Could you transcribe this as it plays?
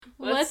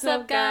What's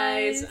up,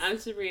 guys? I'm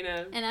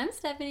Sabrina. And I'm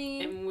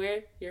Stephanie. And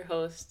we're your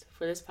host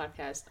for this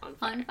podcast, On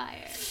Fire. On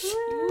Fire.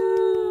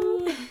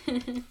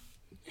 Woo!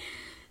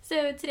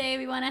 So today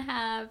we want to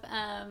have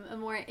a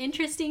more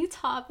interesting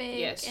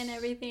topic and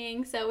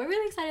everything. So we're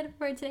really excited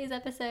for today's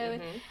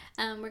episode.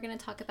 We're going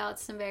to talk about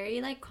some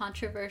very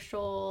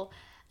controversial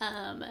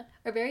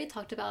or very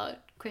talked about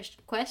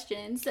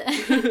questions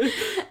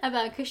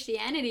about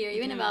Christianity, or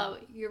even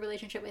about your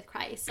relationship with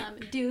Christ,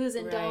 do's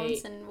and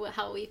don'ts, and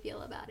how we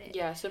feel about it.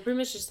 Yeah, so pretty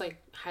much just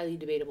highly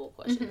debatable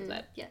questions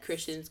that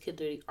Christians could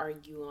literally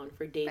argue on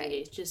for day to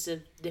day, just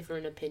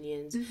different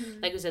opinions.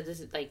 Like we said, this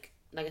is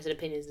like I said,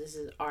 opinions. This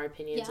is our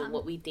opinions and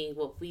what we think,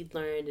 what we've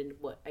learned, and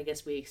what I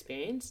guess we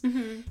experienced,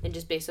 and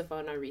just based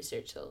upon our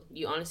research. So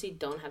you honestly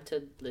don't have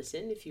to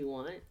listen if you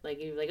want.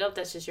 You're like, oh,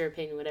 that's just your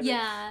opinion, whatever.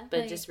 Yeah.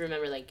 But just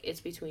remember,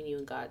 it's between you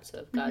and God.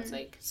 So if God's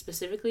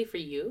specifically for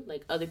you,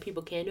 other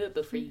people can do it,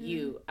 but for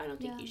you, I don't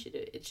think you should do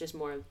it. It's just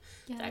more of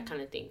that kind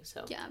of thing.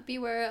 So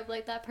beware of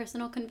that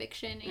personal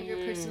conviction in your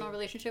personal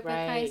relationship with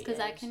Christ, because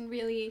that can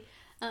really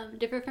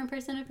differ from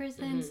person to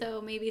person. So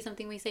maybe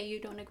something we say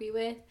you don't agree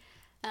with.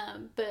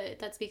 But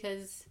that's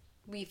because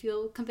we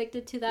feel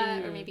convicted to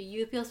that, or maybe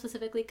you feel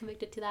specifically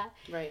convicted to that.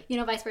 Right.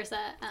 Vice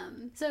versa.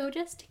 So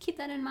just keep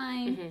that in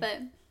mind.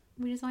 But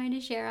we just wanted to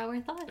share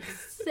our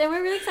thoughts. And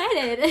we're really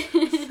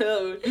excited.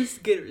 So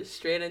just get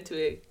straight into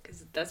it,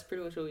 because that's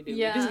pretty much what we do.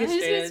 Yeah, we just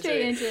get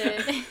straight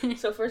into it.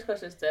 So first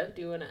question, Steph,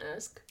 do you want to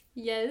ask?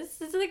 Yes,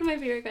 this is my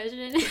favorite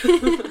question.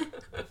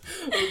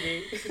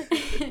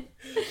 Okay.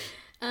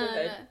 Go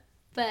ahead.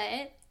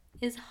 But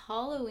is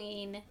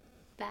Halloween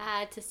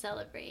bad to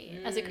celebrate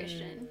as a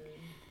Christian?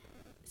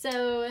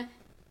 So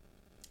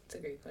it's a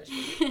great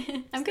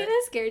question. I'm kind of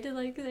scared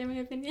to say my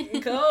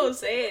opinion. Go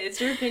say it.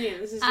 It's your opinion.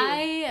 This is you.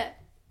 I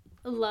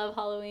love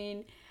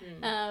Halloween.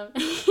 I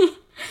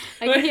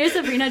can hear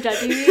Sabrina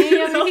judging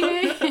me over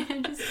here.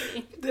 I'm just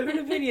kidding. Different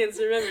opinions.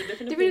 Remember,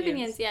 different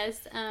opinions.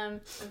 Yes.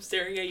 I'm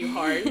staring at you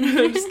hard.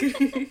 I'm just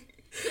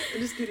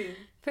kidding.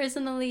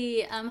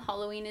 Personally,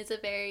 Halloween is a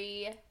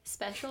very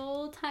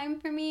special time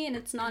for me, and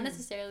it's not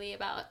necessarily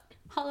about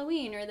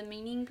Halloween or the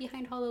meaning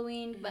behind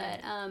Halloween,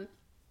 but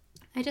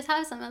I just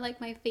have some of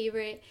my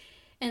favorite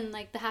and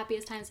the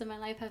happiest times of my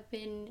life have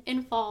been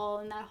in fall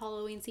and that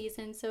Halloween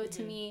season. So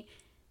to me,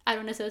 I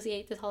don't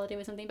associate this holiday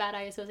with something bad.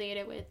 I associate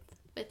it with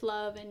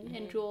love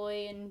and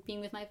joy and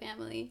being with my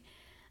family.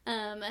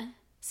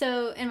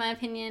 So in my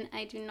opinion,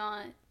 I do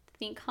not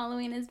think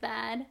Halloween is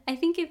bad. I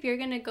think if you're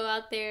gonna go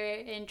out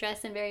there and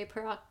dress in very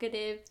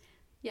provocative,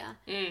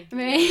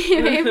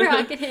 very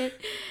provocative.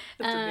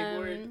 That's a big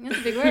word. That's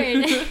a big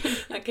word.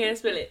 I can't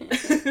spell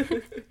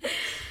it.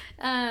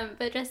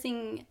 But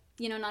dressing,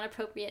 not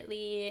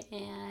appropriately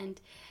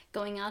and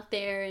going out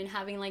there and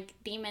having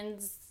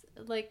demons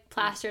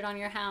plastered on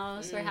your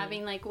house, or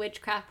having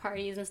witchcraft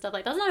parties and stuff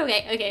that's not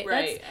okay. Okay,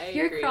 right.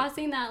 You're agree.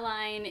 Crossing that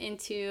line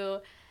into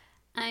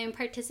I'm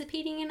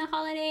participating in a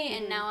holiday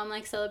and now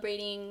I'm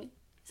celebrating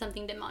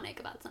something demonic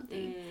about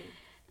something.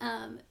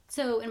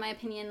 So in my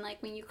opinion,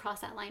 when you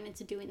cross that line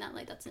into doing that,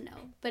 that's a no.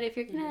 But if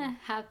you're gonna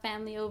have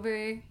family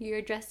over,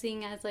 you're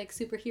dressing as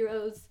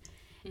superheroes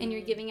and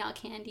you're giving out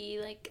candy,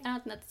 I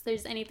don't think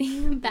there's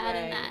anything bad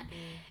in that.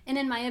 And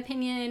in my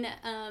opinion,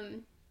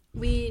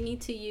 we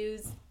need to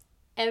use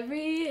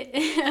every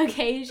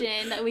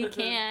occasion that we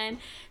can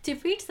to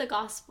preach the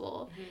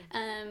gospel.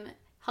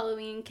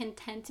 Halloween can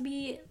tend to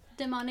be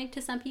demonic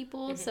to some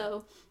people,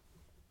 so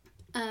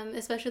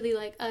especially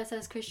us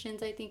as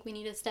Christians, I think we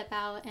need to step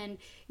out and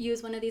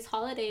use one of these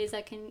holidays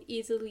that can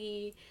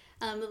easily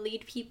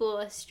lead people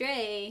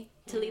astray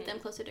to lead them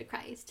closer to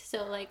Christ.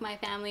 So my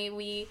family,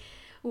 we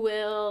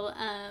will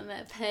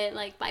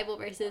put Bible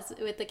verses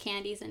with the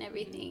candies and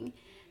everything.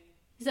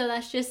 So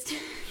that's just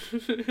Why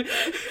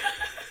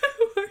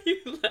are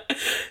you laughing?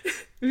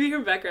 If you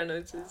hear background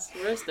noises,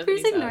 we're at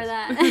Stephanie's house. ignore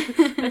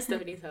that. At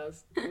Stephanie's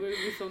house.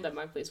 We filmed at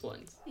my place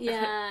once.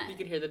 Yeah. You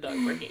can hear the dog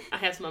barking. I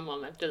asked my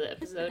mom after the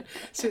episode.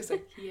 She was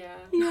like, yeah.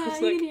 Yeah, I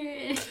was you can hear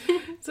it.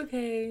 It's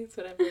okay. It's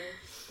whatever.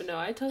 But no,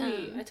 I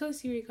totally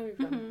see where you're coming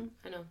from.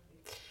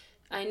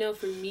 I know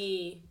for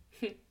me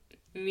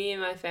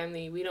and my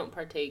family, we don't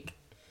partake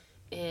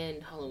in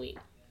Halloween.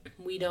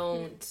 We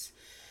don't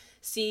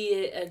see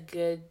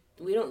it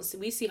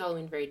we see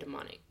Halloween very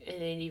demonic,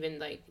 and then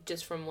even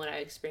just from what I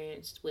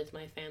experienced with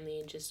my family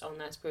and just on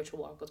that spiritual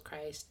walk with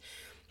Christ,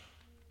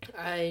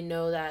 I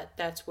know that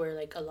that's where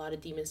a lot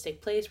of demons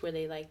take place, where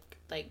they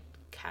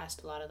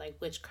cast a lot of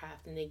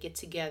witchcraft, and they get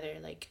together.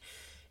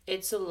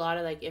 It's a lot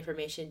of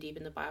information deep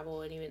in the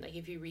Bible, and even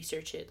if you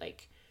research it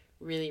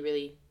really,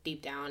 really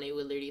deep down, it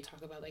would literally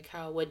talk about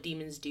what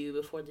demons do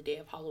before the day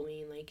of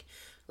Halloween.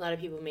 A lot of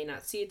people may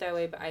not see it that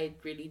way, but I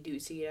really do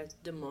see it as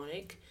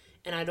demonic.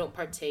 And I don't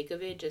partake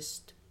of it.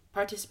 Just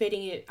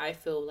participating in it, I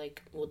feel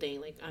well,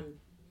 dang, I'm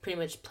pretty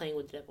much playing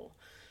with the devil.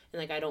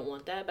 And I don't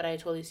want that, but I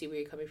totally see where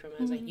you're coming from.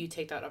 As you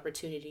take that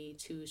opportunity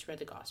to spread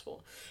the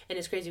gospel. And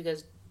it's crazy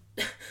because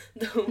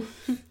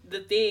the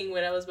thing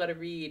what I was about to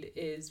read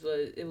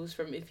it was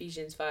from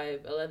Ephesians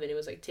 5:11. It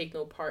was take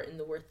no part in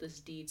the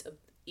worthless deeds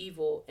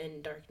evil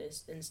and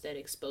darkness, instead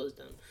expose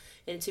them.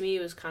 And to me, it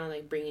was kind of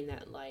like bringing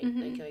that light.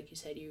 Like you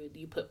said,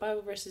 you put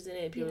Bible verses in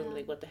it, and people are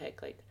like, what the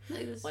heck, like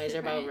why is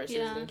there Bible verses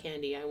in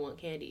candy? I want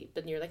candy.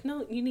 But you're like,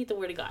 no, you need the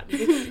word of God.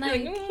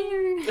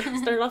 like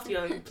start off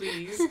young,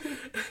 please,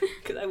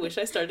 because I wish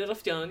I started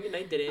off young and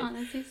I didn't.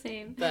 Honestly,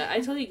 same. But I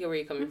totally get where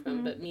you're coming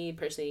from. But me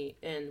personally,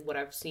 and what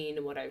I've seen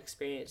and what I've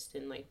experienced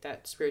in like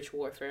that spiritual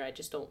warfare, I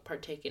just don't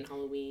partake in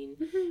Halloween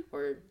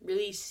or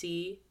really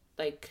see,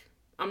 like,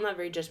 I'm not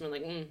very judgmental,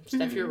 like,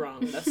 Steph, you're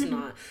wrong. That's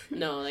not,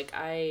 no, like,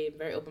 I'm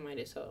very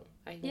open-minded, so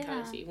I can kind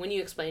of see. When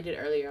you explained it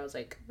earlier, I was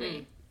like,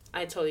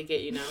 I totally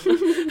get you now.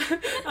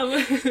 I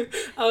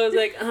was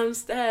like,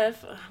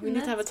 Steph, we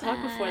need to have a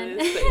talk before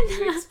this. Like,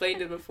 you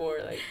explained it before,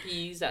 like, you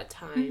use that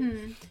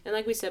time. And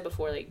like we said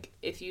before, like,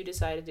 if you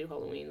decide to do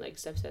Halloween, like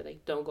Steph said,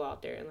 like, don't go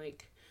out there and,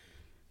 like,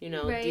 you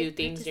know, do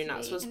things you're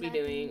not supposed to be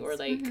doing, or,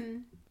 like,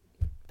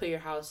 put your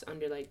house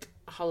under, like,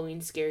 a Halloween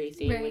scary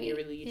thing when you're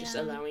really just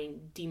allowing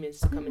demons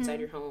to come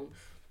inside your home.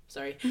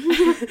 Sorry.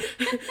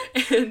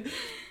 And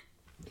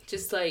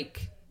just,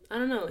 like, I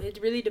don't know, it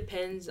really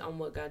depends on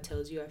what God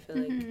tells you, I feel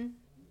like.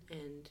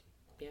 And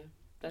yeah,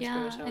 that's pretty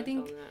much how I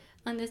think feel on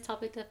that. On this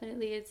topic,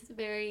 definitely it's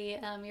very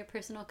your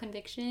personal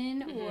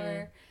conviction,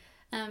 or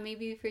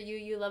maybe for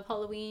you love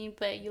Halloween,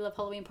 but you love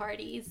Halloween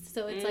parties,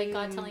 so it's like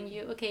God telling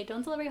you, okay,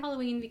 don't celebrate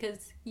Halloween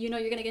because you know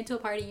you're gonna get into a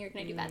party and you're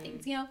gonna do bad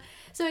things, you know.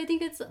 So I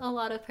think it's a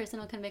lot of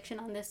personal conviction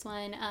on this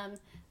one.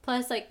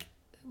 Plus, like,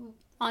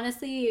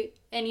 honestly,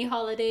 any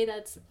holiday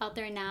that's out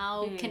there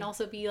now can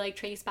also be, like,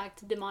 traced back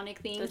to demonic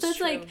things. That's so it's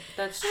true. Like,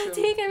 that's true.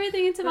 Take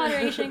everything into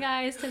moderation,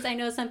 guys, because I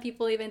know some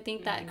people even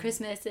think that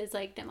Christmas is,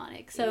 like,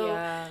 demonic. So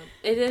yeah,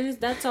 it is.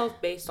 That's all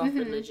based off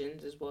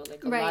religions as well.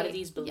 Like, a lot of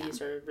these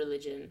beliefs are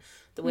religion.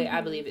 The way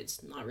I believe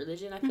it's not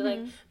religion, I feel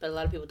like, but a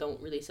lot of people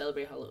don't really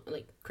celebrate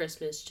like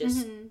Christmas,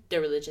 just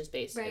their religion's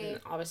based,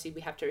 and obviously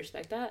we have to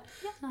respect that.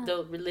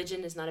 Though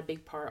religion is not a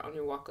big part on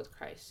your walk with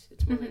Christ,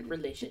 it's more like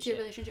relationship. It's your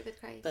relationship with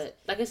Christ. But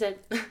like I said,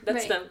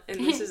 that's them, and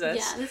this is us.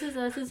 Yeah, this is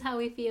us. This is how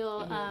we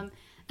feel.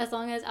 As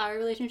long as our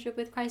relationship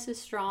with Christ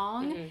is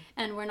strong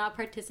and we're not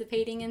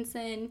participating in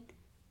sin,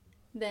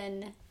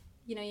 then,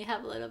 you know, you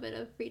have a little bit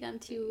of freedom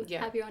to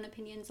have your own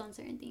opinions on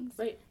certain things.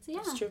 Right. So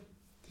yeah, that's true.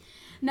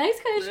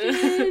 Next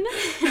question.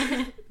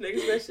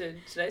 Next question.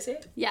 Should I say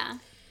it? Yeah.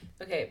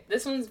 Okay,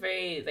 this one's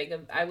very, like,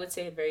 I would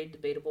say a very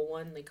debatable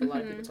one, like a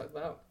lot of people talk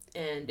about.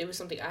 And it was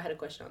something I had a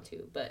question on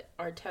too, but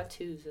are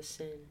tattoos a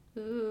sin?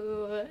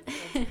 Ooh.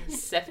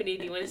 Stephanie,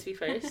 do you want to speak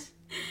first?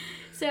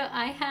 So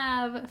I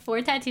have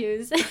 4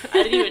 tattoos. I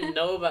didn't even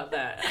know about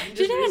that. You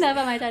didn't even know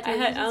about my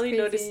tattoos. I only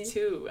noticed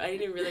 2. I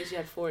didn't even realize you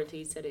had 4 until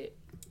you said it.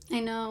 I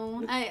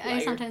know.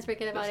 I sometimes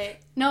forget about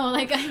it. No,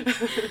 like,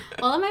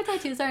 all of my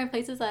tattoos are in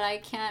places that I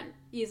can't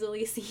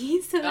easily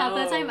see. So half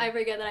the time I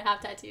forget that I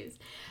have tattoos.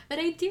 But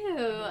I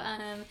do.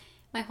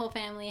 My whole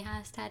family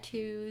has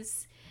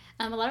tattoos.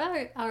 A lot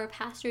of our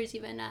pastors,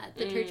 even at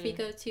the church we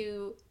go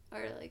to,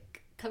 are,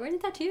 like, covered in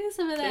tattoos,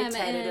 some of them.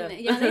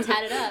 They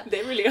tat it up.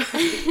 They really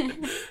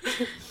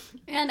are.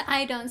 And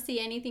I don't see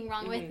anything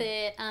wrong with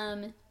it.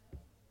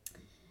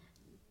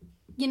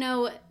 You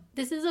know,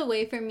 this is a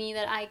way for me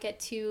that I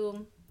get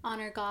to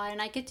honor God,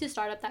 and I get to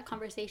start up that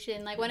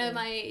conversation. Like, one of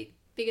my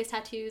biggest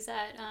tattoos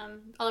that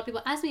a lot of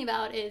people ask me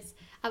about is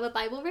I have a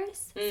Bible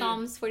verse,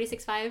 Psalms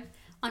 46:5,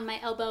 on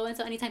my elbow, and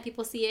so anytime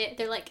people see it,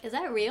 they're like, is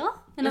that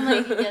real? And I'm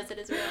like, yes, it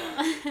is real.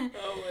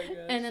 Oh my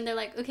gosh. And then they're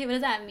like, okay, what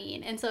does that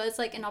mean? And so it's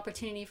like an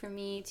opportunity for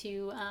me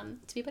to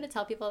be able to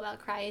tell people about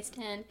Christ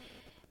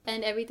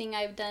and everything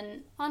I've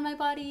done on my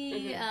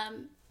body.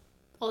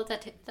 All of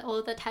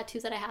the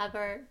tattoos that I have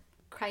are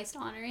Christ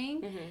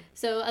honoring.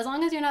 So as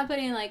long as you're not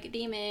putting, like,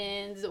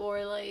 demons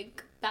or,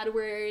 like, bad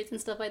words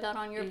and stuff like that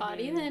on your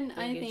body, then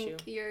I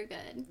think you're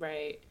good.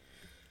 Right.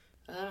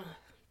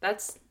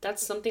 That's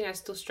something I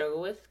still struggle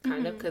with,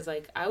 kind of, because,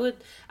 like, I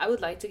would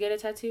like to get a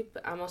tattoo,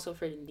 but I'm also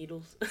afraid of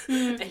needles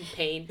and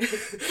pain.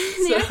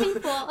 They're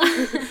painful.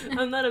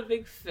 I'm not a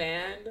big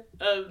fan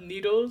of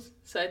needles,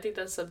 so I think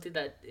that's something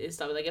that is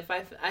stopping. Like, if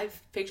I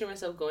picture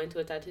myself going to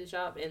a tattoo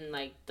shop and,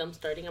 like, them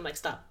starting, I'm like,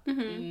 stop.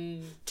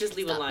 Just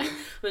leave a line.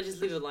 But just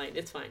leave a line.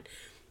 It's fine.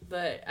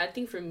 But I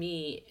think for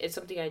me, it's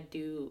something I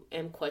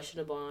am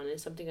questionable on.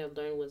 It's something I've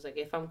learned was, like,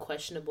 if I'm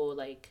questionable,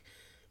 like,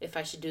 if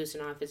I should do this or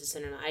not, if it's a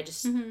sin or not, I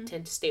just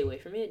tend to stay away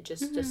from it,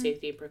 just the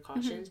safety and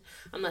precautions.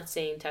 I'm not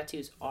saying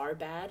tattoos are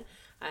bad.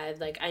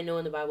 I know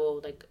in the Bible,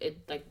 like, it,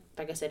 like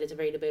I said, it's a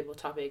very debatable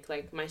topic.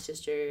 Like, my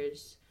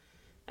sisters,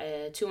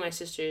 2 of my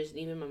sisters, and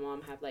even my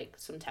mom have, like,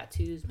 some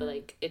tattoos, but,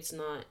 like, it's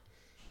not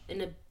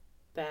in a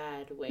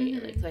bad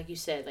way. Like you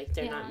said, like,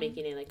 they're not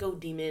making it, like,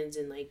 demons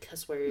and, like,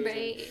 cuss words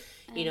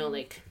and, you know,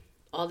 like,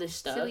 all this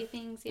stuff. Silly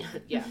things, yeah.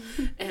 Yeah.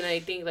 And I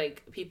think,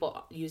 like,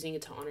 people using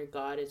it to honor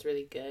God is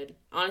really good.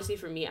 Honestly,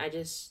 for me,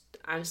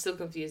 I'm still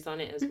confused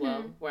on it as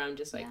well, where I'm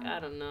just like, I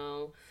don't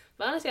know.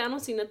 But honestly, I don't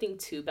see nothing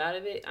too bad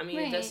of it. I mean,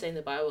 it does Right. say in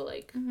the Bible,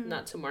 like,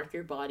 not to mark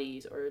your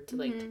bodies or to,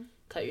 like,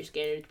 cut your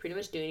skin or to pretty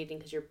much do anything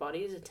because your body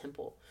is a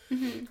temple.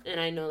 And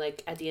I know,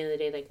 like, at the end of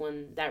the day, like,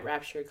 when that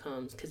rapture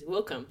comes, because it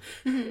will come,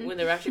 when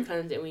the rapture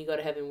comes and we go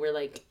to heaven, we're,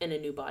 like, in a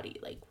new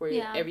body. Like,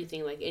 we're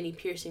everything, like, any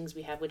piercings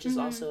we have, which is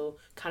also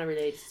kind of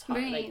related to,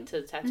 like,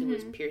 to the tattoo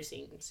was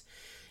piercings.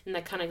 And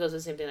that kind of goes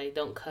with the same thing, like,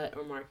 don't cut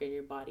or mark in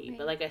your body. Right.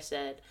 But like I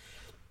said,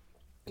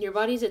 your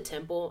body's a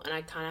temple, and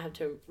I kind of have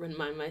to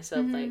remind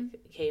myself, like,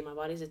 okay, my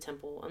body's a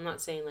temple. I'm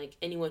not saying, like,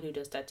 anyone who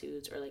does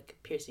tattoos or, like,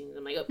 piercings,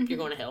 I'm like, oh, you're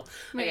going to hell.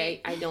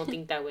 Right. Like, I don't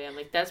think that way. I'm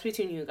like, that's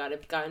between you and God.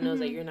 If God knows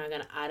that you're not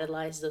going to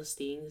idolize those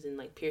things and,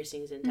 like,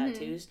 piercings and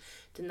tattoos,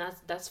 then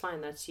that's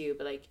fine. That's you.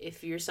 But, like,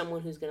 if you're someone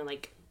who's going to,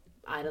 like,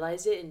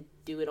 idolize it and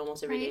do it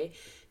almost every day,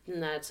 then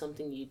that's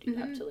something you do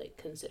have to, like,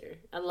 consider.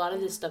 A lot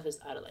of this stuff is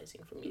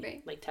idolizing for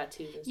me, like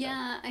tattoos and stuff.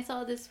 Yeah, I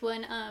saw this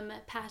one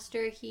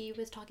pastor, he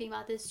was talking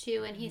about this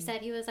too, and he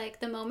said, he was like,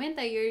 the moment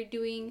that you're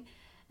doing,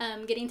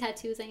 getting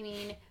tattoos, I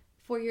mean,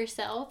 for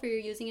yourself, or you're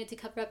using it to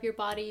cover up your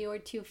body or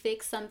to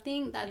fix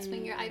something, that's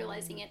when you're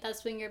idolizing it.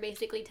 That's when you're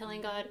basically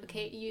telling God,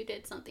 okay, you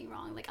did something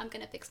wrong, like, I'm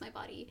gonna fix my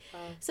body.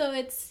 So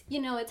it's,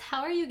 you know, it's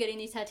how are you getting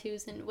these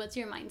tattoos and what's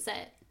your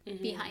mindset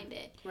behind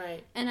it.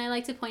 Right. And I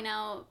like to point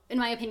out, in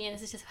my opinion,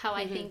 this is just how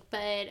I think,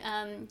 but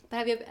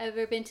have you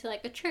ever been to,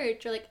 like, a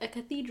church or, like, a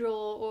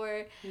cathedral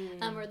or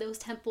those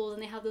temples,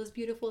 and they have those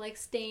beautiful, like,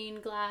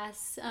 stained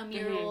glass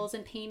murals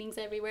and paintings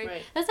everywhere?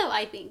 Right. That's how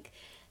I think.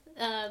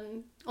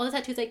 All the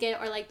tattoos I get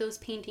are, like, those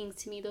paintings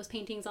to me, those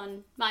paintings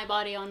on my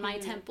body, on my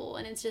temple,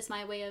 and it's just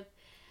my way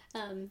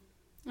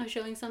of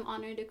showing some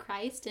honor to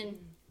Christ and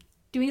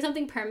doing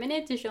something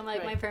permanent to show,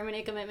 like, my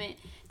permanent commitment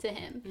to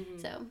him.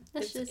 So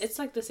that's it's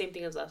like the same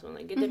thing as last one.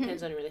 Like, it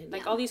depends on your relationship.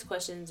 Like, all these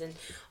questions and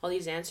all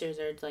these answers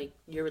are, like,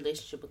 your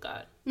relationship with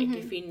God. Like,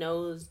 if he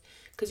knows,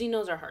 because he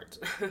knows our hearts.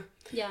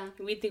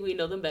 We think we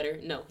know them better.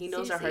 No, he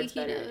knows our hearts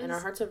better. And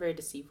our hearts are very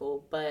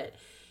deceitful, but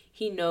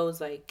he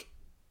knows, like,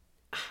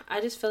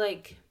 I just feel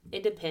like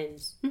it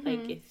depends.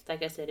 Like, if,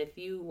 like I said, if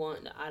you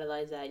want to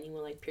idolize that and you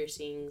want, like,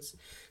 piercings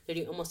that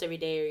you do almost every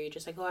day, or you're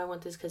just like, oh, I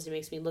want this because it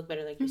makes me look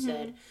better, like you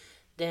said,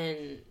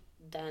 then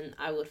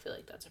I would feel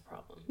like that's a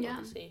problem,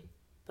 honestly.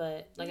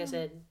 But like I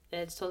said,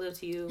 it's totally up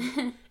to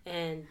you.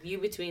 And you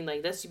between,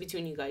 like, that's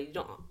between you guys. You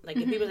don't, like,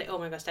 if people say, oh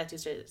my gosh,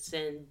 tattoos are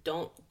sin,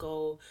 don't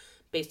go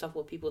based off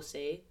what people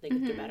say, like,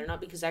 if they're bad or not,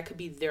 because that could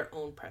be their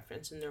own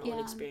preference and their own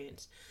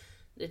experience.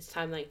 It's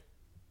time, like,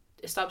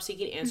 stop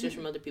seeking answers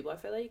from other people, I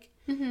feel like,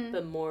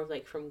 but more,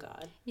 like, from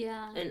God.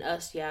 And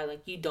us,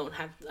 like, you don't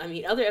have, I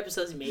mean, other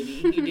episodes maybe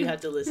you do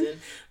have to listen,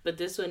 but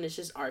this one is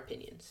just our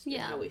opinions and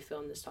how we feel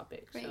on this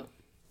topic. So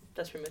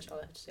that's pretty much all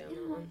I have to say on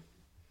that one.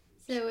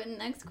 So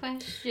next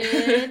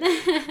question.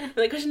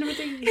 Like, question number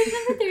 3.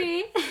 Number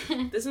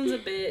 3. This one's a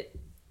bit,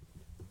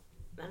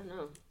 I don't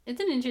know.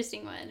 It's an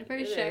interesting one, for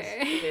sure.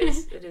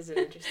 It is an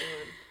interesting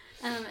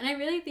one. And I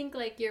really think,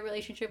 like, your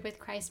relationship with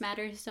Christ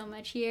matters so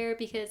much here,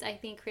 because I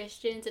think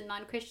Christians and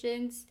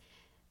non-Christians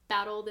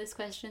battle this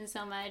question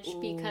so much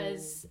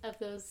because of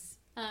those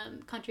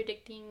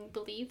contradicting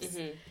beliefs.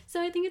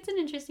 So I think it's an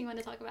interesting one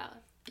to talk about.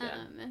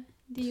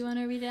 Do you want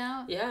to read it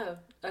out? Yeah.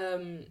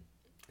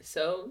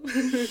 So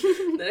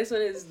the next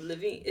one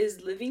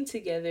is living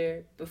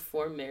together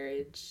before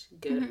marriage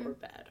good or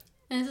bad?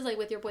 And this is, like,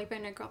 with your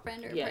boyfriend or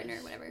girlfriend or partner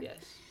or whatever.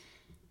 Yes.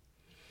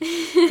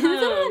 This is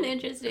an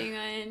interesting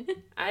one.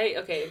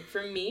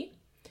 For me,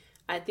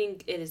 I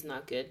think it is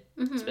not good,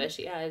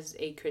 especially as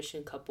a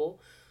Christian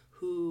couple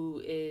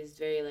who is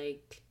very,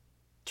 like,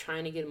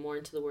 trying to get more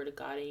into the Word of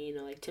God, and, you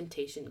know, like,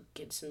 temptation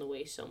gets in the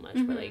way so much,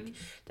 where, like,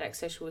 that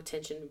sexual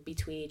attention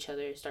between each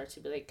other starts to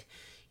be, like,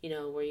 you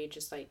know, where you're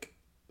just, like,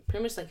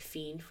 pretty much, like,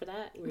 fiend for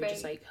that. We're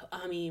just, like,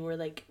 I mean, we're,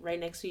 like, right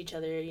next to each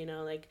other, you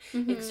know, like,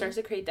 it starts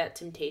to create that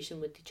temptation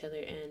with each other,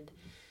 and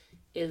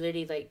it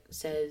literally, like,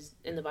 says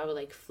in the Bible,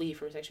 like, flee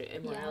from sexual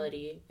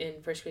immorality. In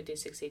 1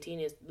 Corinthians 6:18,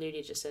 it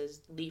literally just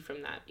says leave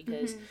from that,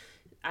 because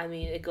I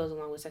mean, it goes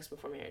along with sex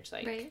before marriage.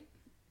 Like,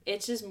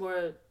 it's just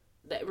more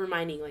that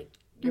reminding, like,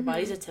 your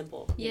body's a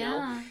temple, you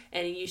know,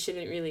 and you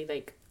shouldn't really,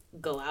 like,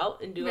 go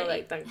out and do all,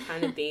 like, that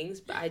kind of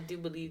things. But I do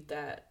believe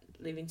that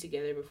living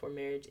together before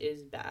marriage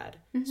is bad,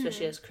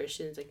 especially as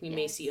Christians. Like, you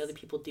may see other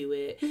people do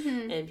it,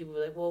 and people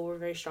are like, well, we're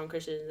very strong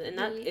Christians, and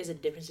that is a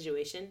different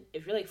situation.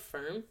 If you're, like,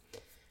 firm,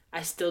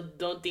 I still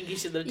don't think you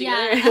should live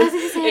together. I was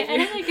gonna say, I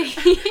don't agree.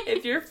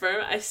 If you're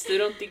firm, I still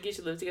don't think you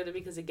should live together,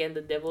 because, again,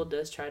 the devil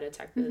does try to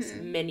attack us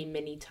many,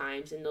 many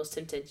times, and those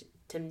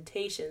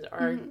temptations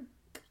are,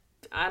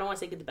 I don't want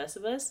to say get the best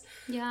of us,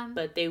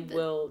 but they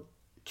will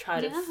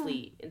try to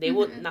flee. And they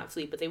will not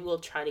flee, but they will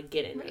try to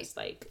get in us,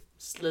 like,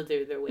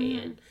 slither their way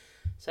in.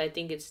 So I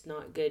think it's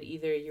not good.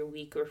 Either you're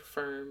weak or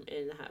firm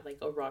and have, like,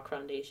 a rock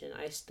foundation.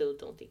 I still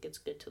don't think it's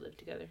good to live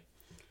together.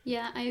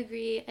 Yeah, I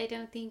agree. I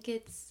don't think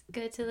it's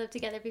good to live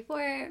together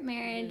before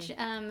marriage.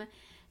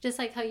 Just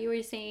like how you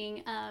were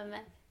saying,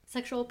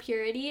 sexual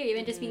purity, or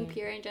even just being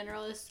pure in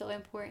general, is so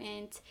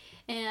important.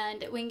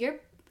 And when you're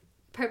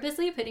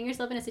purposely putting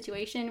yourself in a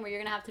situation where you're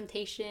going to have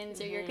temptations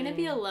or you're going to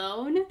be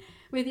alone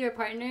with your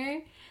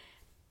partner,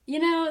 you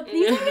know,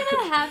 things are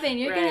gonna happen.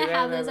 You're gonna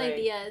have those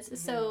ideas. Mm-hmm.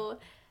 So,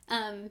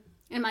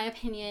 in my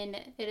opinion,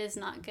 it is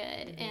not good.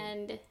 Mm-hmm.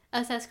 And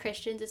us as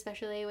Christians,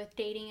 especially with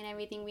dating and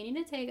everything, we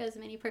need to take as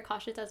many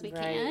precautions as we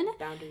can.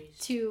 Boundaries.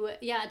 To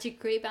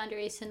create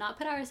boundaries, to not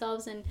put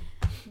ourselves in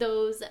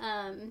those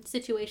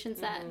situations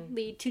that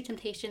lead to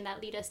temptation,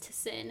 that lead us to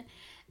sin.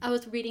 I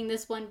was reading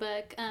this one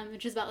book,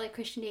 which is about like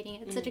Christian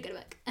dating. It's such a good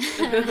book.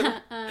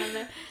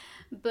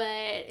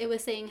 But it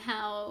was saying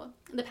how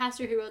the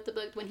pastor who wrote the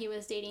book, when he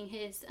was dating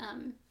his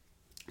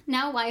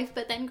now wife,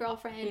 but then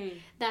girlfriend,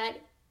 that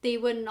they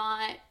would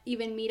not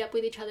even meet up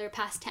with each other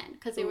past 10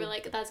 because they were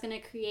like, that's going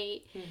to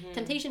create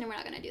temptation and we're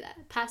not going to do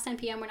that. Past 10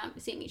 p.m. we're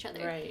not seeing each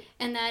other. Right.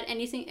 And that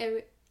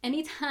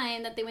any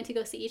time that they went to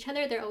go see each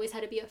other, there always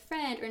had to be a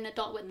friend or an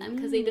adult with them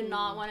because they did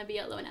not want to be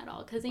alone at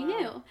all because they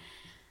knew.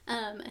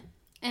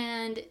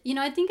 And, you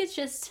know, I think it's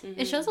just,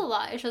 it shows a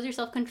lot. It shows your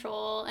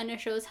self-control and it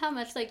shows how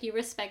much, like, you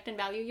respect and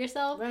value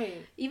yourself.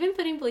 Right. Even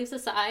putting beliefs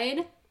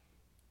aside,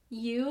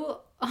 you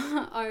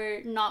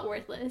are not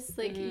worthless.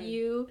 Like,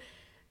 you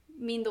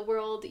mean the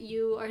world.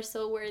 You are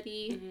so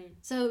worthy.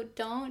 So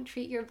don't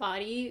treat your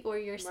body or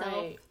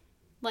yourself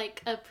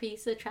like a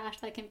piece of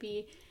trash that can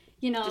be,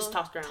 you know, just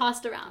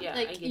tossed around. Yeah,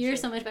 like, you're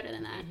so much better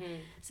than that.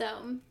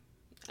 So...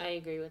 I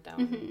agree with that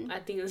one. I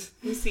think it's,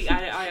 you see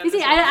eye on this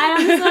one. I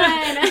on this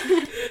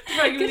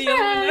one. Good for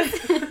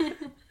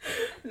us.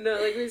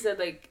 No, like we said,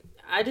 like,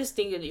 I just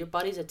think that your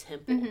body's a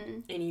temple.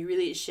 And you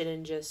really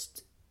shouldn't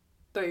just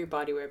throw your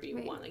body wherever you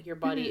want. Like, your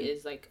body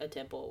is like a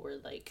temple where,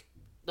 like,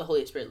 the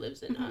Holy Spirit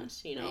lives in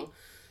us, you know?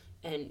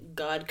 And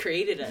God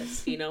created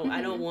us, you know?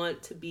 I don't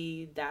want to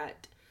be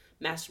that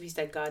masterpiece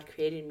that God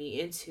created me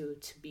into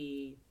to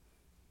be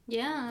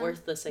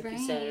worthless, like you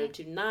said, or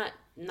to not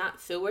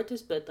feel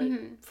worthless, but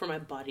like for my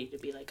body to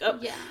be like,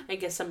 I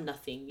guess I'm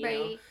nothing, you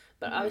know.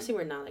 But obviously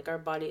we're not. Like, our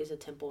body is a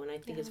temple, and I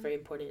think it's very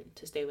important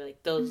to stay with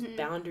like those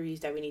boundaries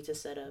that we need to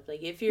set up.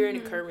 Like, if you're in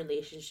a current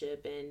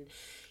relationship and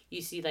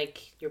you see,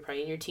 like, you're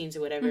probably in your teens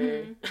or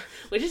whatever,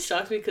 which just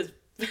shocks me because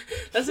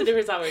that's a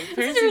different topic. It's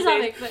a different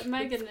topic, but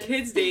my goodness.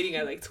 Kids dating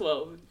at like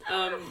 12.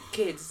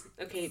 Kids.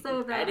 Okay,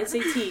 so I didn't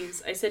say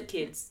teens. I said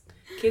kids.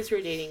 Kids who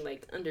are dating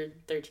like under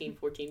 13,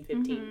 14,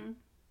 15.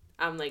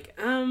 I'm like,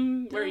 where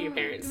are your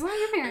parents? Where are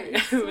your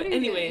parents? But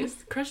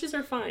anyways, crushes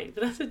are fine,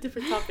 but that's a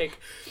different topic.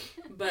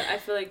 But I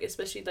feel like,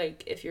 especially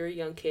like if you're a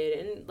young kid,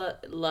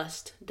 and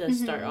lust does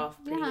start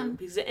off pretty young,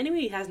 because the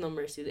enemy has no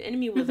mercy. The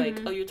enemy was like,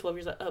 oh, you're 12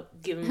 years old,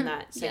 give him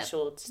that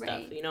sexual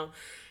stuff, you know?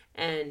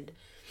 And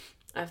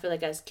I feel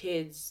like as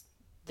kids,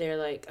 they're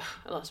like,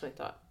 I lost my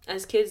thought.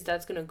 As kids,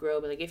 that's going to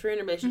grow. But like, if you're in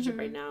a relationship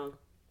right now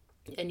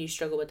and you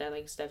struggle with that,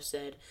 like Steph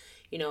said,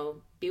 you know,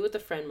 be with a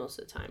friend most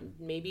of the time.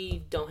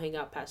 Maybe don't hang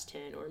out past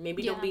 10, or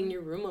maybe don't be in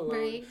your room alone.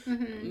 Right.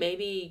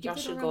 Maybe y'all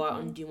should go out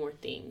and do more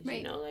things,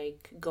 you know,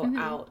 like go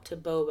out to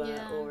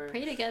boba or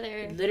pray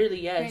together.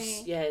 Literally,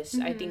 yes.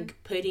 I think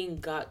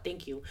putting God,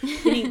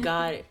 putting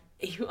God,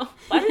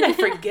 why did I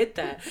forget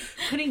that?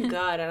 Putting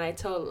God, and I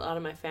tell a lot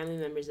of my family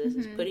members this,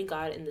 is putting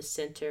God in the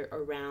center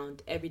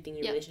around everything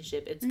in your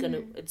relationship. It's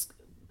it's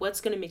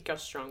what's gonna make y'all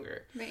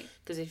stronger. Right.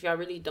 Because if y'all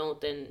really don't,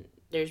 then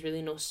there's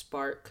really no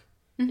spark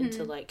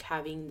into like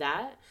having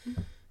that.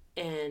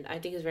 And I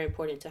think it's very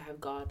important to have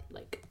God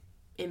like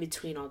in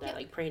between all that,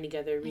 like praying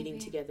together, reading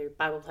together,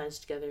 Bible plans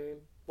together,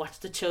 watch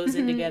The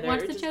Chosen together.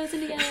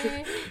 Chosen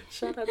together.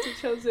 Shout out to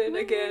Chosen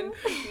again.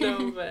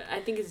 No, but I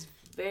think it's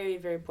very,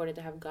 very important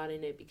to have God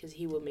in it, because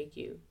he will make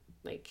you,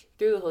 like,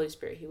 through the Holy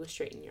Spirit, he will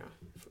straighten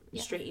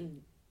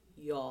straighten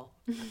y'all.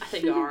 I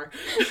think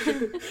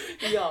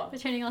y'all. We're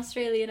turning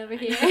Australian over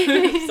here.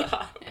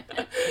 Stop.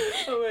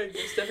 Oh my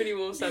god, Stephanie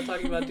won't stop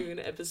talking about doing an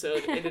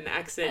episode in an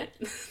accent.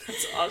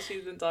 That's all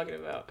she's been talking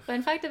about.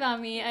 Fun fact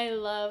about me, I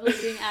love like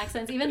doing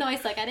accents, even though I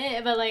suck at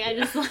it, but like I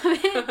just love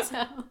it.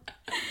 So.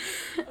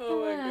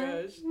 Oh my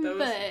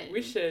gosh,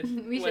 we should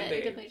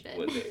definitely should.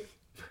 One day.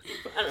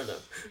 I don't know.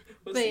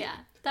 We'll see. Yeah,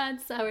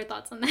 that's our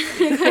thoughts on that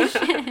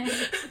question.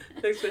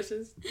 Next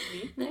question.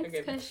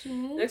 Me?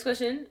 Question. Next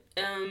question.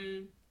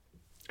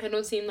 I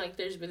don't seem like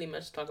there's really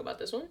much to talk about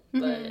this one,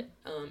 but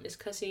is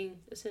cussing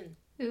a sin?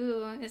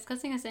 Ooh, is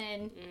cussing a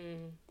sin?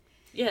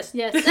 Yes.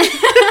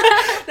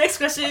 Next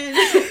question.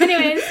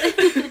 Anyways.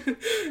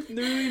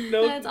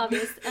 No. That's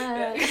obvious.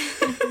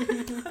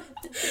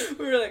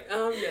 We were like,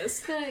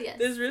 yes. Yes.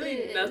 There's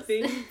really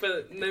nothing,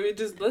 but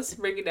let's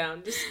break it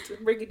down. Just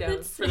break it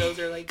down for those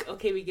who are like,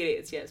 okay, we get it,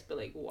 it's yes, but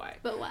like, why?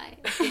 But why?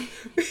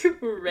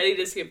 We're ready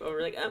to skip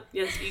over, like,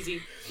 yes,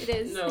 easy. It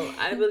is. No,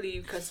 I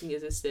believe cussing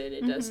is a sin.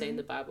 It does say in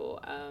the Bible.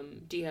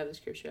 Do you have the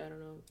scripture? I don't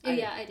know.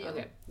 I do.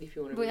 Okay, if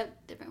you want to. We have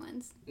different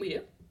ones. We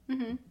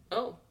do?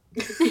 Oh.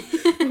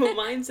 Well,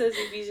 mine says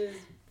Ephesians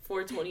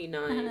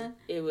 4:29.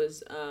 It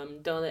was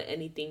don't let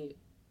anything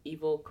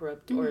evil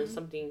corrupt or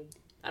something.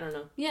 I don't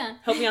know. Yeah.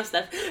 Help me out,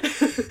 Steph.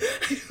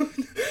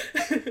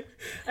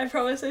 I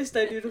promise I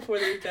studied before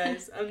this,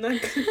 guys. I'm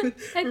not good.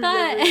 I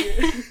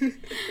thought.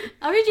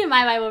 I'll read you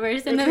my Bible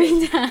verse in the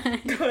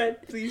meantime. Go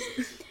ahead, please.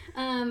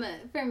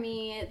 For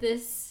me,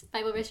 this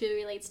Bible verse really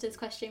relates to this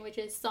question, which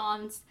is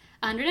Psalms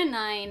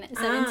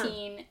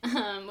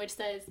 109:17, which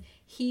says,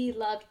 "He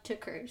loved to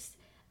curse.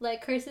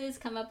 Let curses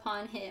come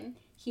upon him.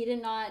 He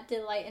did not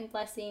delight in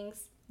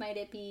blessings. Might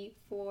it be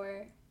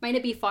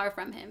far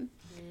from him."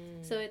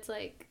 So it's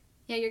like,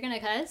 yeah, you're gonna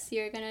cuss.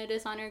 You're gonna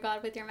dishonor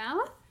God with your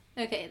mouth.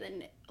 Okay,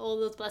 then all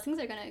those blessings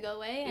are gonna go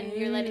away, and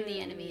you're letting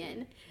the enemy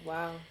in.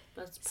 Wow,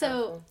 that's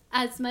powerful. So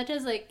as much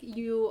as like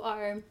you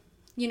are,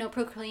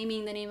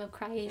 proclaiming the name of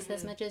Christ,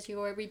 as much as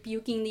you're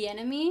rebuking the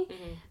enemy,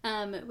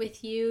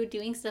 with you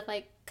doing stuff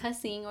like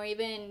cussing or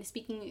even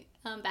speaking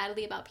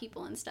badly about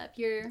people and stuff,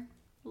 you're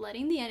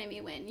letting the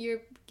enemy win.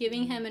 You're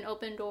giving him an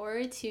open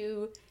door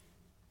to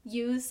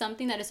use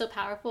something that is so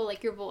powerful,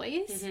 like your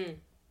voice,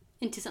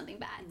 into something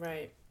bad.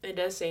 Right. It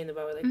does say in the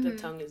Bible, like, the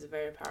tongue is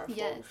very powerful.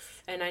 Yes.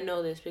 And I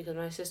know this because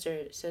my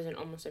sister says it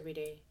almost every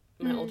day.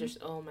 My older,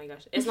 oh my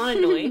gosh. It's not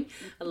annoying.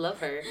 I love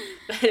her.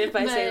 But if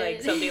I say,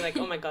 like, something like,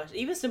 oh my gosh,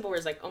 even simple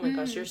words like, oh my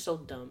gosh, you're so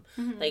dumb.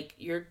 Like,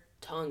 your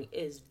tongue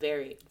is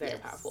very, very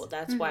powerful.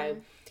 That's why,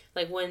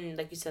 like, when,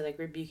 like you said, like,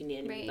 rebuking the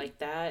enemy, like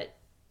that,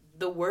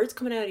 the words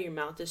coming out of your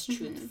mouth is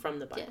truth from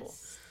the Bible.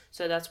 Yes.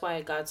 So that's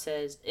why God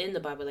says in the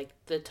Bible, like,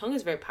 the tongue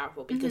is very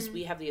powerful because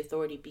we have the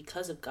authority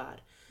because of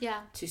God.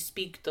 Yeah. To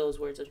speak those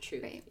words of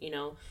truth,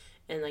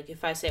 And, like,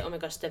 if I say, oh, my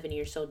gosh, Stephanie,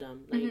 you're so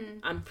dumb, like,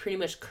 I'm pretty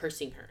much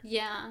cursing her.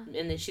 Yeah.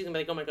 And then she's going to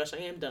be like, oh, my gosh, I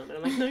am dumb. And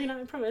I'm like, no, you're not,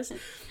 I promise.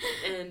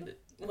 And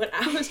what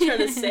I was trying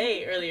to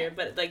say earlier,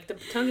 but, like, the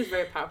tongue is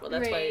very powerful.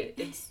 That's why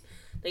it's,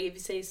 like, if you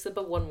say slip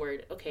up one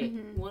word, okay,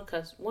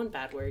 one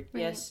bad word,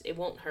 yes, it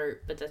won't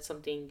hurt, but that's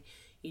something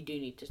you do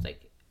need to,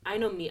 like, I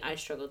know me, I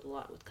struggled a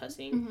lot with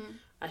cussing.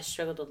 I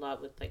struggled a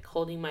lot with, like,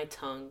 holding my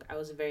tongue. I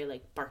was very,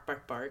 like, bark,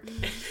 bark, bark.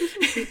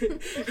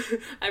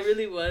 I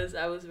really was.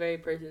 I was a very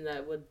person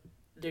that would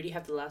literally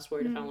have the last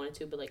word if I wanted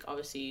to, but, like,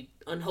 obviously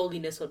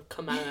unholiness would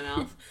come out of my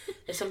mouth.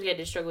 It's something I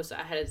did struggle with, so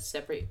I had to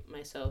separate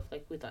myself.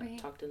 Like we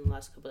talked in the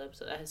last couple of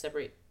episodes, I had to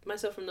separate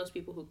myself from those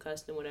people who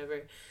cussed and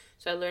whatever.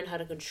 So I learned how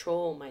to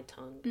control my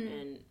tongue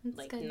and,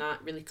 like,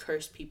 not really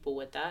curse people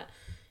with that.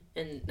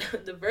 And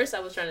the verse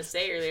I was trying to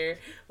say earlier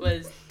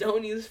was,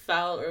 don't use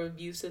foul or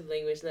abusive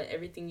language. Let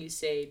everything you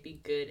say be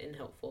good and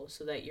helpful,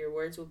 so that your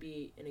words will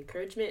be an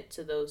encouragement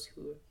to those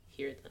who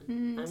hear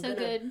them.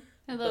 Good.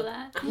 I love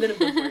that. I'm going to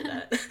bookmark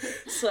that.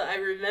 So I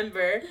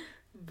remember,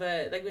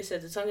 but like we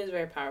said, the tongue is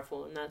very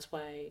powerful, and that's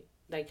why,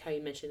 like how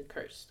you mentioned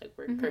curse, like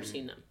we're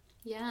cursing them.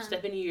 Yeah.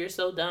 Stephanie, you're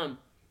so dumb.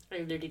 I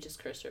literally just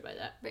cursed her by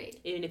that. Right.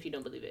 Even if you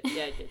don't believe it.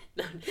 Yeah, I did.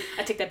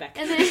 I take that back.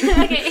 And then,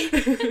 okay.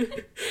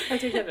 I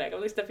take that back. I'm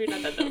like, Steph, you're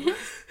not that dumb.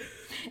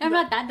 I'm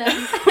not that dumb.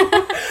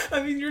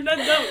 I mean, you're not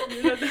dumb.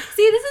 You're not dumb.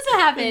 See, this is what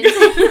happens.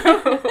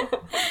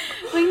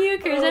 When you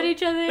curse at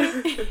each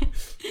other,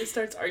 it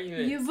starts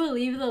arguments. You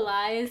believe the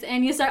lies,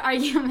 and you start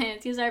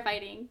arguments. You start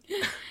fighting.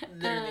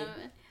 Literally.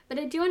 But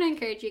I do want to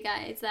encourage you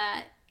guys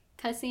that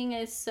cussing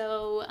is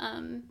so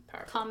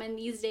common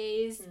these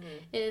days.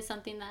 It is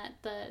something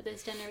that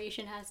this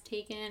generation has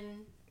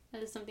taken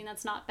as something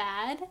that's not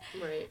bad.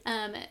 Right.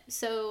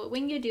 So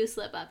when you do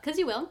slip up, because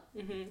you will,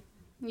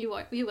 you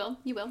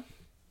will.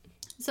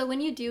 So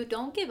when you do,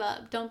 don't give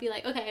up. Don't be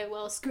like, okay,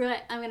 well, screw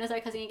it. I'm going to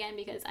start cussing again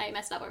because I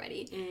messed up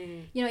already.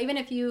 Even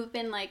if you've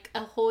been like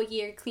a whole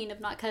year clean of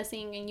not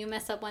cussing and you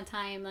mess up one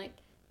time, like,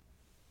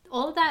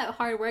 all of that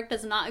hard work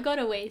does not go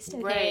to waste,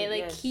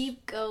 okay?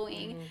 Keep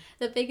going.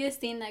 The biggest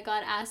thing that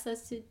God asks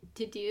us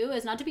to do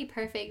is not to be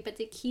perfect, but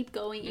to keep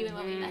going even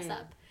when we mess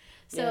up.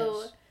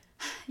 So,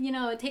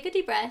 take a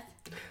deep breath.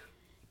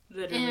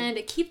 Literally.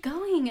 And keep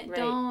going.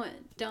 Right.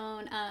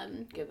 Don't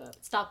give up.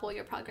 Stop all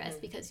your progress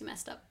because you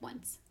messed up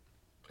once.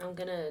 I'm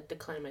gonna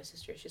decline my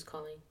sister. She's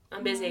calling.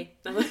 I'm busy.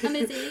 I'm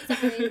busy.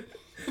 Sorry.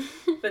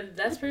 But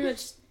that's pretty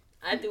much...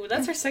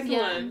 that's our second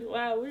one.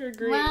 Wow, we're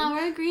agreeing. Wow,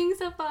 we're agreeing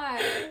so far.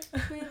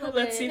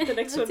 Let's see if the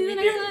next one we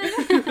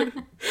do.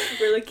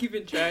 We're like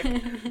keeping track.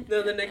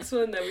 No, the next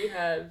one that we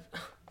have,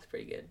 it's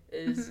pretty good,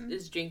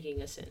 is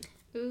drinking a sin.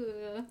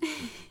 Ooh.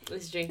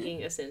 Is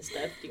drinking a sin,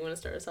 Steph? Do you want to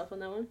start us off on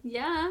that one?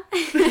 Yeah.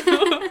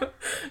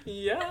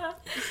 Yeah.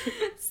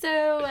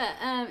 So,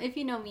 if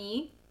you know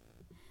me,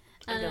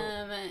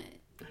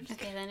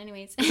 okay, then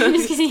anyways. I'm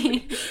just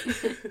kidding.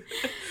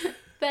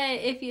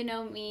 But if you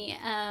know me,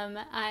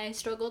 I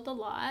struggled a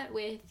lot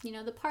with,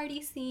 the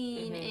party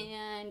scene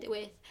and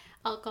with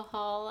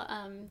alcohol.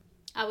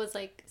 I was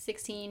like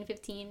 16,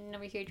 15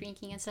 over here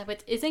drinking and stuff, which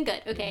isn't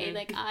good, okay?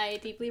 Like, I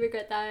deeply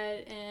regret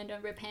that and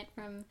repent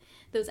from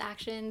those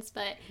actions.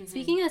 But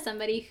speaking as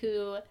somebody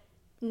who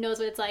knows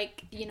what it's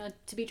like,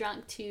 to be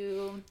drunk,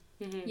 to,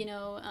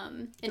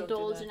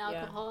 indulge in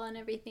alcohol and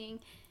everything,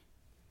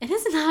 it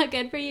is not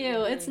good for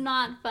you. It's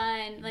not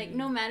fun. Like,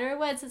 no matter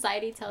what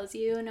society tells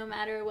you, no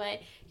matter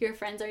what your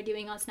friends are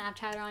doing on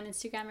Snapchat or on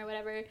Instagram or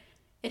whatever,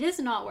 it is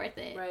not worth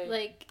it. Right.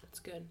 Like, that's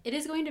good. It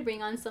is going to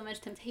bring on so much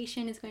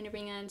temptation. It's going to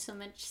bring on so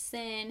much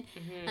sin.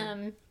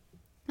 And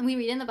we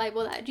read in the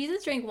Bible that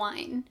Jesus drank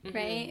wine,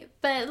 right?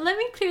 But let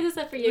me clear this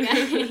up for you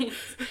guys.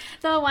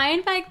 The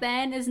wine back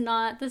then is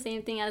not the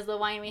same thing as the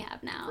wine we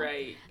have now.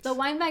 Right. The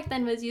wine back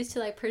then was used to,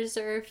 like,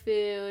 preserve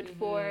food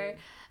for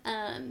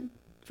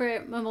for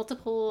a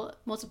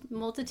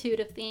multitude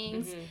of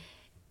things.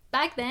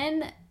 Back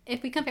then,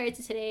 if we compare it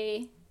to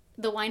today,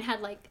 the wine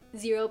had like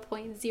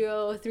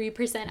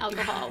 0.03%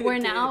 alcohol, where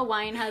now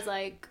wine has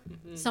like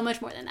so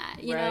much more than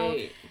that, you know?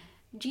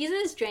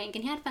 Jesus drank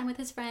and he had fun with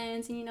his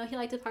friends and, you know, he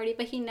liked to party,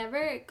 but he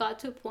never got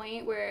to a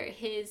point where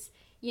his,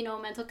 you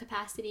know, mental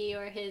capacity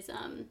or his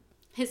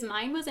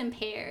mind was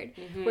impaired,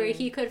 where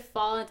he could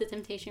fall into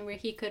temptation, where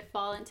he could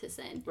fall into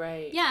sin.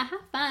 Yeah,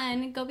 have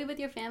fun, go be with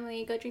your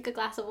family, go drink a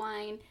glass of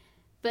wine,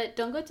 but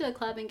don't go to a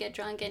club and get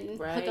drunk and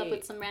hook up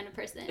with some random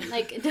person.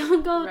 Like,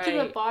 don't go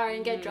to a bar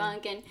and get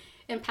drunk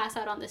and pass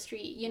out on the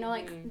street, you know?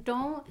 Like,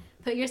 don't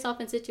put yourself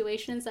in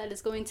situations that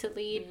is going to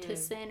lead to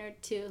sin or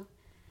to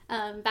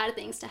bad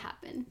things to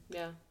happen.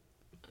 Yeah.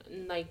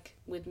 Like,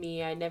 with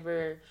me, I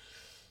never...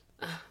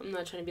 I'm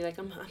not trying to be like,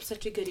 I'm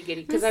such a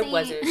goody-goody, because I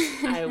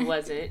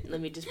wasn't. Let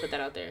me just put that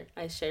out there.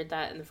 I shared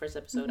that in the first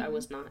episode. I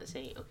was not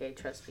saying, okay,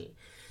 trust me.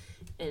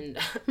 And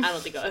I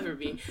don't think I'll ever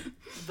be.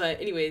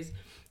 But anyways,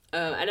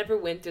 I never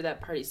went through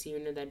that party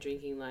scene or that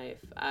drinking life.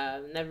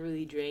 Never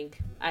really drank.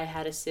 I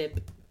had a sip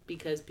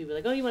because people were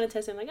like, oh, you want to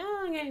test it? I'm like,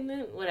 oh, okay,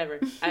 whatever.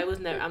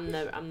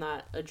 I'm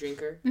not a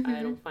drinker.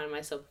 I don't find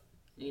myself,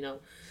 you know,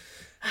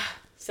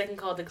 second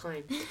call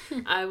decline.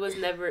 I was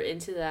never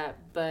into that,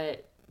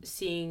 but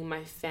seeing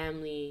my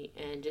family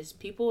and just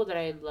people that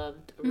I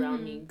loved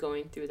around me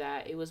going through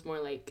that, it was more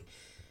like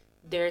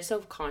their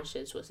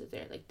self-conscious wasn't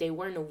there. Like, they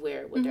weren't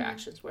aware what their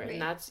actions were.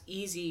 And that's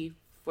easy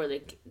for,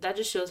 like, that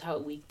just shows how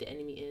weak the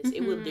enemy is.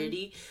 It will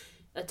literally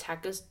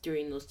attack us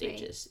during those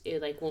stages. It,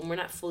 like, when we're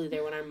not fully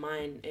there with our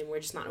mind and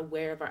we're just not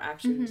aware of our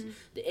actions,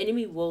 the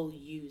enemy will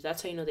use.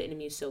 That's how you know the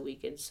enemy is so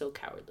weak and so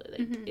cowardly.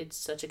 Like, it's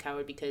such a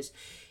coward because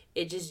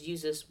it just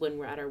uses when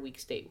we're at our weak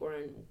state.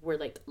 We're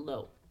like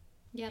low.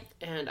 Yep.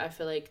 And I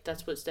feel like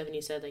that's what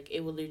Stephanie said. Like, it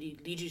will literally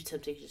lead you to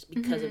temptations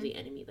because of the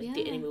enemy. Like,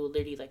 the enemy will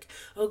literally, like,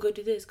 oh, go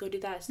do this, go do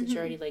that. Since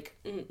you're already, like,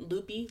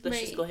 loopy, let's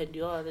just go ahead and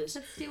do all of this.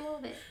 Let's do all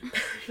of it.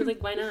 You're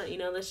like, why not? You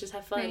know, let's just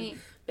have fun.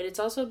 But it's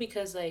also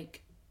because,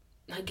 like,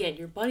 again,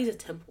 your body's a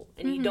temple.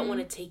 And you don't want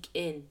to take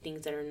in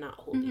things that are not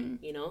holy,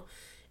 you know?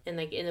 And,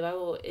 like, in the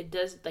Bible, it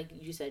does, like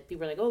you said,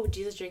 people are like, oh,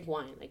 Jesus drank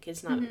wine. Like,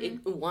 it's not,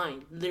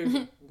 wine.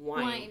 Literally,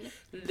 wine.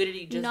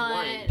 Literally just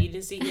wine. You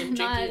didn't see him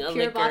drinking a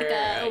liquor.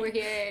 Vodka over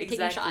here taking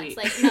shots.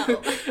 Like, no.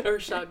 Or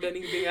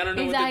shotgunning thing. I don't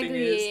know what the thing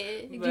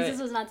is. Jesus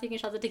was not taking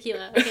shots of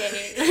tequila.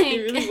 Okay. Like, he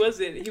really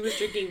wasn't. He was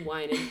drinking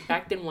wine. And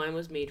back then, wine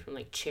was made from,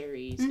 like,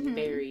 cherries and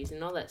berries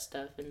and all that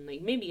stuff. And,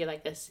 like, maybe,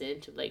 like, a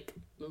scent of, like,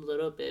 a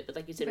little bit. But,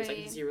 like you said, it was, like,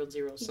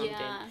 0.0 something.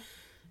 Yeah.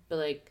 But,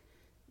 like,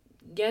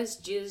 yes,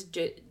 Jesus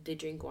did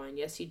drink wine.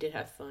 Yes, he did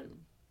have fun.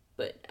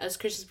 But as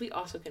Christians, we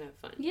also can have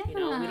fun. Yeah. You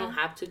know, we don't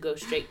have to go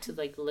straight to,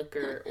 like,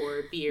 liquor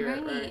or beer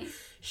or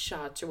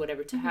shots or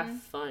whatever to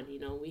have fun. You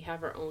know, we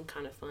have our own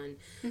kind of fun.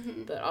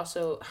 But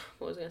also,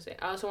 what was I going to say?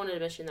 I also wanted to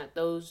mention that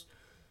those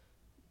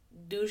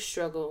do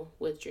struggle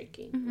with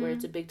drinking, where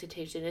it's a big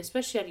temptation,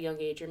 especially at a young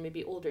age or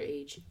maybe older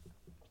age.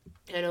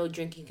 I know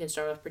drinking can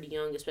start off pretty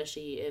young,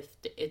 especially if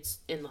it's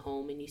in the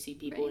home and you see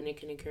people and it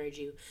can encourage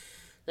you.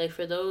 Like,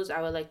 for those,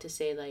 I would like to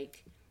say,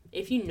 like,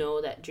 if you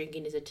know that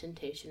drinking is a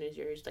temptation is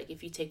yours, like,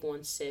 if you take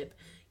one sip,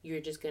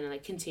 you're just gonna,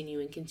 like, continue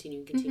and continue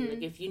and continue.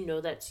 Like, if you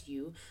know that's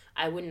you,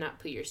 I would not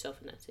put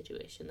yourself in that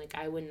situation. Like,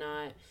 I would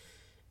not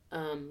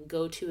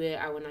go to it.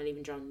 I would not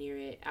even draw near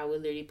it. I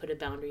would literally put a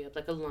boundary up,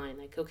 like a line.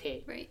 Like,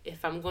 okay,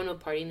 if I'm going to a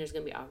party and there's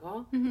gonna be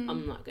alcohol,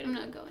 I'm not going.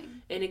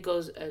 And it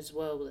goes as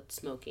well with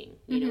smoking,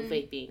 you know,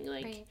 vaping,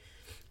 like...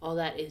 all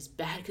that is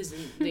bad because at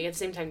the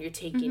same time you're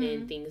taking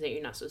in things that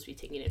you're not supposed to be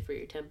taking in for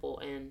your temple.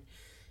 And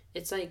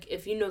it's like,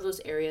 if you know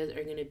those areas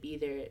are going to be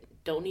there,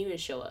 don't even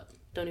show up.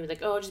 Don't even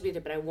like, oh, I'll just be there,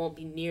 but I won't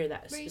be near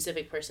that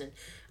specific person.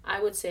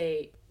 I would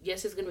say,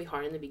 yes, it's going to be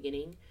hard in the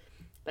beginning,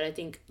 but I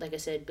think, like I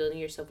said, building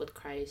yourself with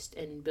Christ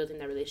and building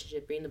that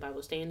relationship, reading the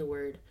Bible, staying in the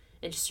Word,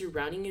 and just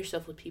surrounding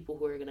yourself with people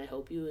who are going to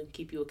help you and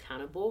keep you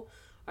accountable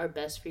are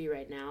best for you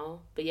right now.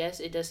 But yes,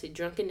 it does say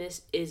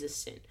drunkenness is a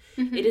sin.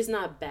 It is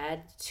not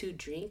bad to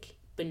drink,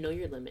 but know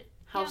your limit.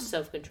 Have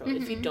self-control.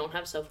 If you don't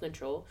have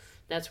self-control,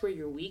 that's where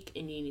you're weak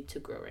and you need to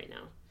grow right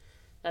now.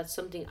 That's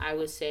something I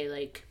would say,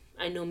 like,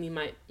 I know me,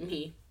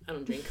 I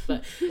don't drink,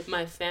 but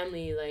my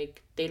family,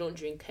 like, they don't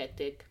drink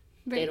hectic.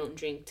 They don't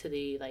drink to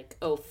the, like,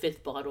 oh,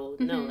 5th bottle.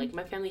 No, like,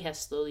 my family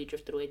has slowly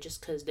drifted away just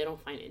because they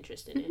don't find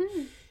interest in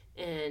it.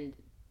 And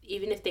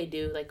even if they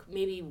do, like,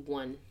 maybe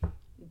one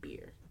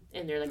beer.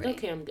 And they're like,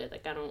 okay, I'm good.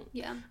 Like,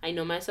 I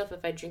know myself,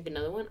 if I drink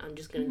another one, I'm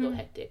just going to go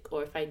hectic.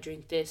 Or if I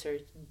drink this or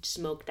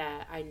smoke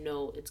that, I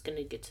know it's going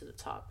to get to the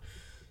top.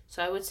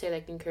 So I would say,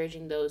 like,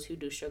 encouraging those who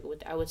do struggle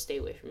with it, I would stay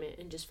away from it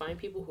and just find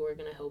people who are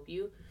going to help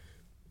you.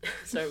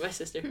 Sorry, my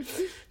sister.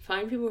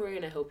 Find people who are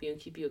going to help you and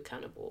keep you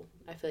accountable.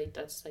 I feel like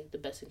that's, like, the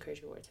best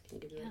encouragement words I can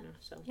give you right now.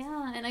 So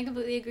yeah, and I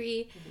completely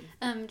agree.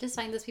 Just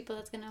find those people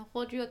that's going to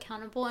hold you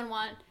accountable and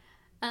want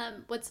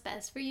what's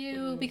best for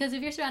you. Because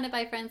if you're surrounded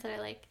by friends that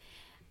are like,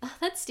 oh,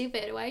 that's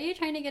stupid. Why are you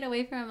trying to get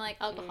away from, like,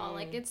 alcohol?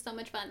 Like, it's so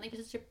much fun. Like,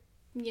 it's just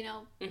you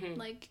know,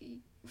 like,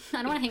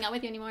 I don't want to hang out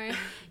with you anymore.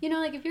 You know,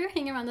 like, if you're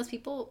hanging around those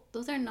people,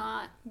 those are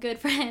not good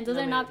friends. Those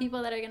are not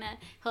people that are going to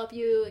help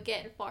you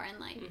get far in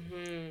life.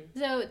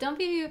 So don't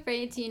be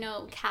afraid to, you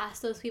know,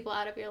 cast those people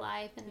out of your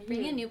life and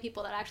bring in new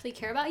people that actually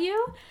care about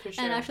you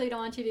and actually don't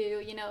want you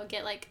to, you know,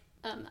 get, like,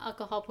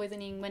 alcohol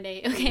poisoning one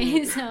day.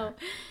 Okay, so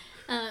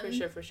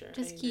for sure.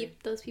 Just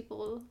keep those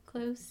people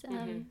close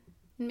and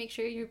make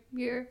sure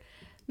you're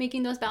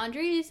making those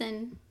boundaries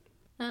and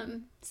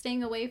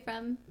staying away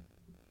from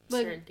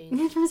certain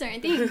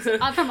things.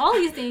 From all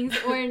these things,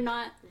 or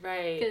not,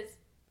 right? Because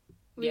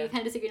we kind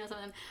of disagree on some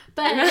of them,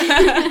 but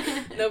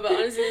no, but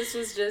honestly, this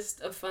was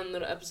just a fun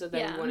little episode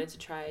that we wanted to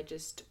try.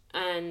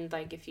 And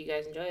like, if you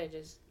guys enjoy it,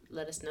 just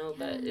let us know.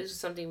 But it was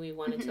something we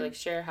wanted to like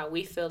share how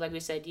we feel. Like we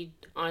said, you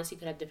honestly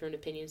could have different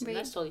opinions, and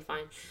that's totally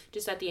fine.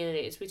 Just at the end of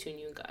the day, it's between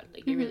you and God.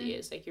 Like it really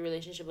is. Like your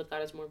relationship with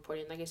God is more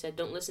important. Like I said,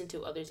 don't listen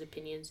to others'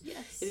 opinions.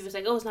 If it's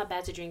like, oh, it's not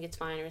bad to drink, it's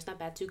fine, or it's not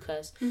bad to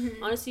cuss.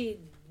 Honestly,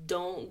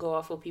 don't go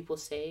off what people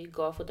say.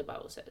 Go off what the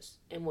Bible says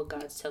and what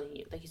God's telling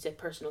you. Like you said,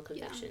 personal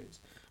convictions.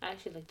 I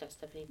actually like that,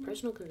 Stephanie.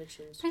 Personal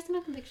convictions.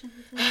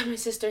 My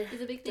sister.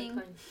 It's a big thing.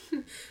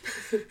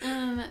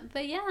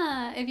 But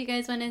yeah, if you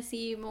guys want to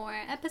see more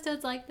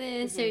episodes like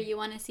this, or you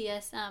want to see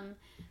us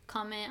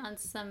comment on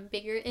some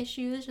bigger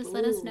issues, just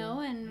let us know,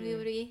 and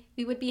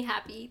we would be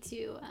happy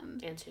to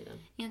answer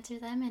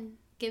them and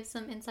give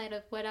some insight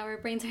of what our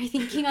brains are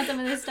thinking on some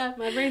of this stuff.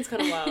 My brain's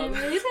kind of wild.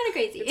 It's kind of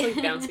crazy. It's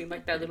like bouncing,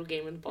 like that little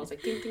game when the ball's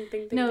like ding, ding,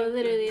 ding, ding. No, ding,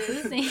 literally,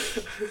 it's the same.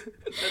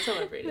 That's how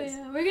my brain is.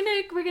 Yeah,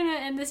 we're gonna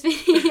end this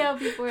video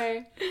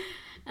before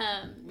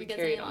we get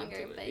any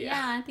longer. But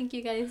yeah, thank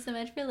you guys so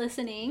much for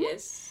listening.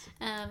 Yes.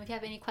 If you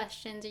have any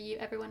questions or you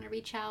ever want to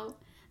reach out,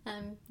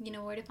 you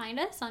know where to find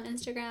us on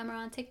Instagram or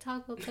on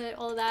TikTok. We'll put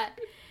all of that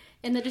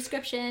in the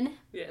description.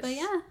 Yes. But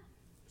yeah.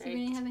 So you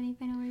really have any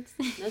final words?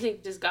 Nothing.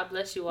 Just God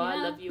bless you all. I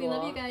love you all. We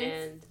love you guys.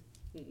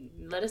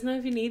 And let us know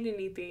if you need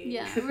anything.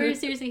 Yeah, we're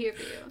seriously here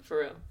for you. For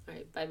real. All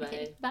right. Bye-bye.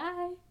 Okay,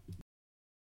 bye.